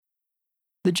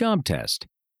The Job Test.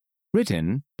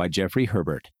 Written by Jeffrey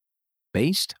Herbert.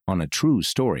 Based on a true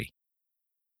story.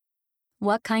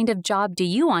 What kind of job do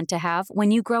you want to have when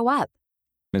you grow up?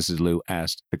 Mrs. Liu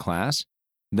asked the class.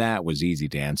 That was easy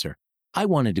to answer. I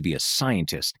wanted to be a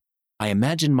scientist. I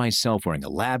imagined myself wearing a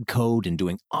lab coat and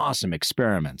doing awesome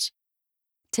experiments.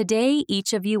 Today,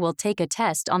 each of you will take a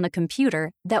test on the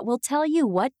computer that will tell you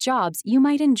what jobs you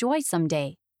might enjoy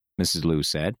someday, Mrs. Liu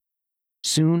said.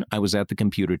 Soon, I was at the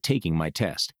computer taking my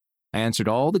test. I answered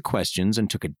all the questions and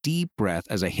took a deep breath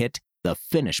as I hit the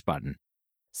finish button.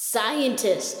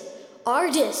 Scientist,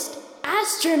 artist,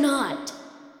 astronaut.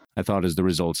 I thought as the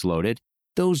results loaded.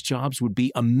 Those jobs would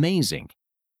be amazing.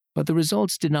 But the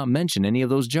results did not mention any of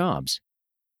those jobs.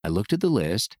 I looked at the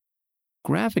list.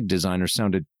 Graphic designer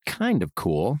sounded kind of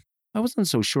cool. I wasn't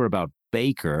so sure about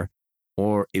baker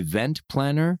or event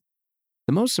planner.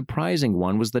 The most surprising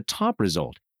one was the top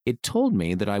result. It told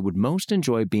me that I would most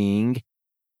enjoy being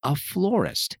a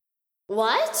florist.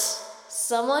 What?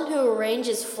 Someone who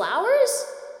arranges flowers?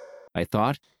 I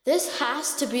thought. This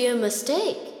has to be a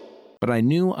mistake. But I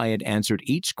knew I had answered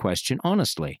each question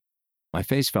honestly. My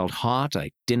face felt hot.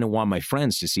 I didn't want my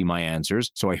friends to see my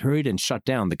answers, so I hurried and shut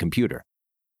down the computer.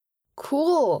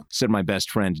 Cool, said my best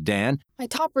friend Dan. My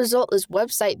top result is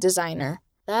website designer.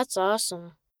 That's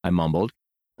awesome. I mumbled.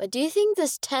 But do you think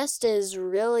this test is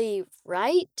really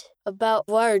right about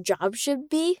what our job should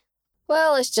be?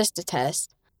 Well, it's just a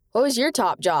test. What was your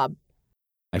top job?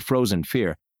 I froze in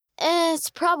fear.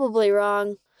 It's probably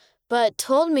wrong, but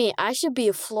told me I should be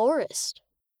a florist.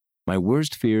 My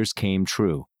worst fears came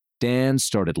true. Dan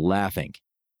started laughing.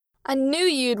 I knew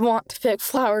you'd want to pick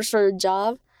flowers for a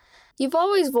job. You've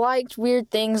always liked weird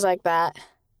things like that.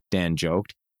 Dan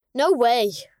joked. No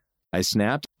way. I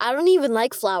snapped. I don't even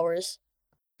like flowers.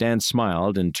 Dan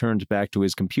smiled and turned back to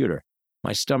his computer.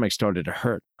 My stomach started to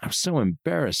hurt. I was so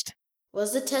embarrassed.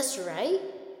 Was the test right?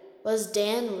 Was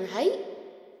Dan right?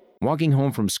 Walking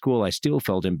home from school, I still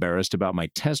felt embarrassed about my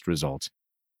test results.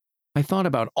 I thought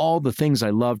about all the things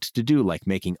I loved to do, like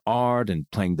making art and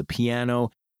playing the piano.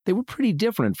 They were pretty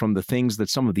different from the things that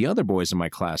some of the other boys in my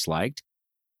class liked.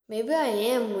 Maybe I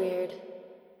am weird,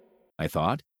 I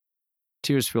thought.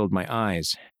 Tears filled my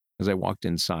eyes as I walked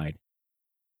inside.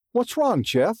 What's wrong,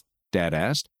 Jeff? Dad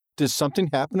asked. Did something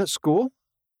happen at school?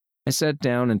 I sat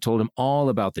down and told him all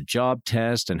about the job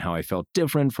test and how I felt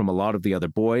different from a lot of the other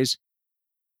boys.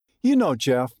 You know,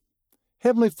 Jeff,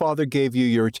 Heavenly Father gave you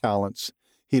your talents.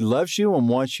 He loves you and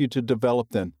wants you to develop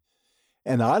them.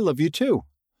 And I love you too.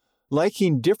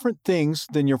 Liking different things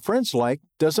than your friends like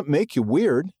doesn't make you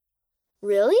weird.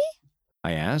 Really?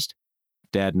 I asked.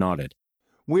 Dad nodded.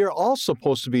 We are all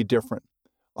supposed to be different.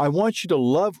 I want you to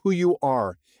love who you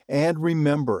are. And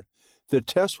remember, the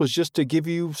test was just to give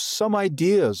you some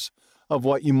ideas of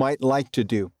what you might like to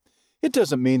do. It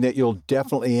doesn't mean that you'll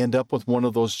definitely end up with one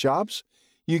of those jobs.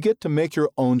 You get to make your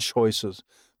own choices.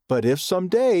 But if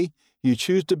someday you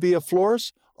choose to be a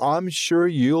florist, I'm sure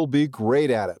you'll be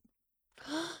great at it.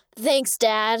 Thanks,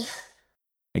 Dad.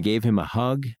 I gave him a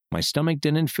hug. My stomach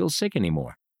didn't feel sick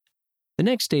anymore. The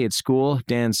next day at school,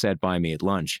 Dan sat by me at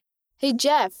lunch. Hey,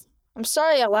 Jeff, I'm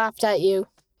sorry I laughed at you.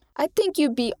 I think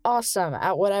you'd be awesome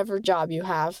at whatever job you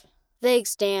have.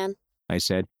 Thanks, Dan. I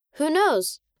said. Who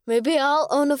knows? Maybe I'll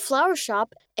own a flower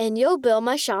shop and you'll build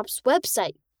my shop's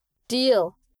website.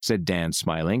 Deal, said Dan,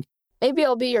 smiling. Maybe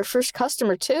I'll be your first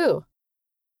customer, too.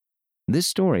 This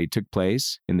story took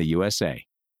place in the USA.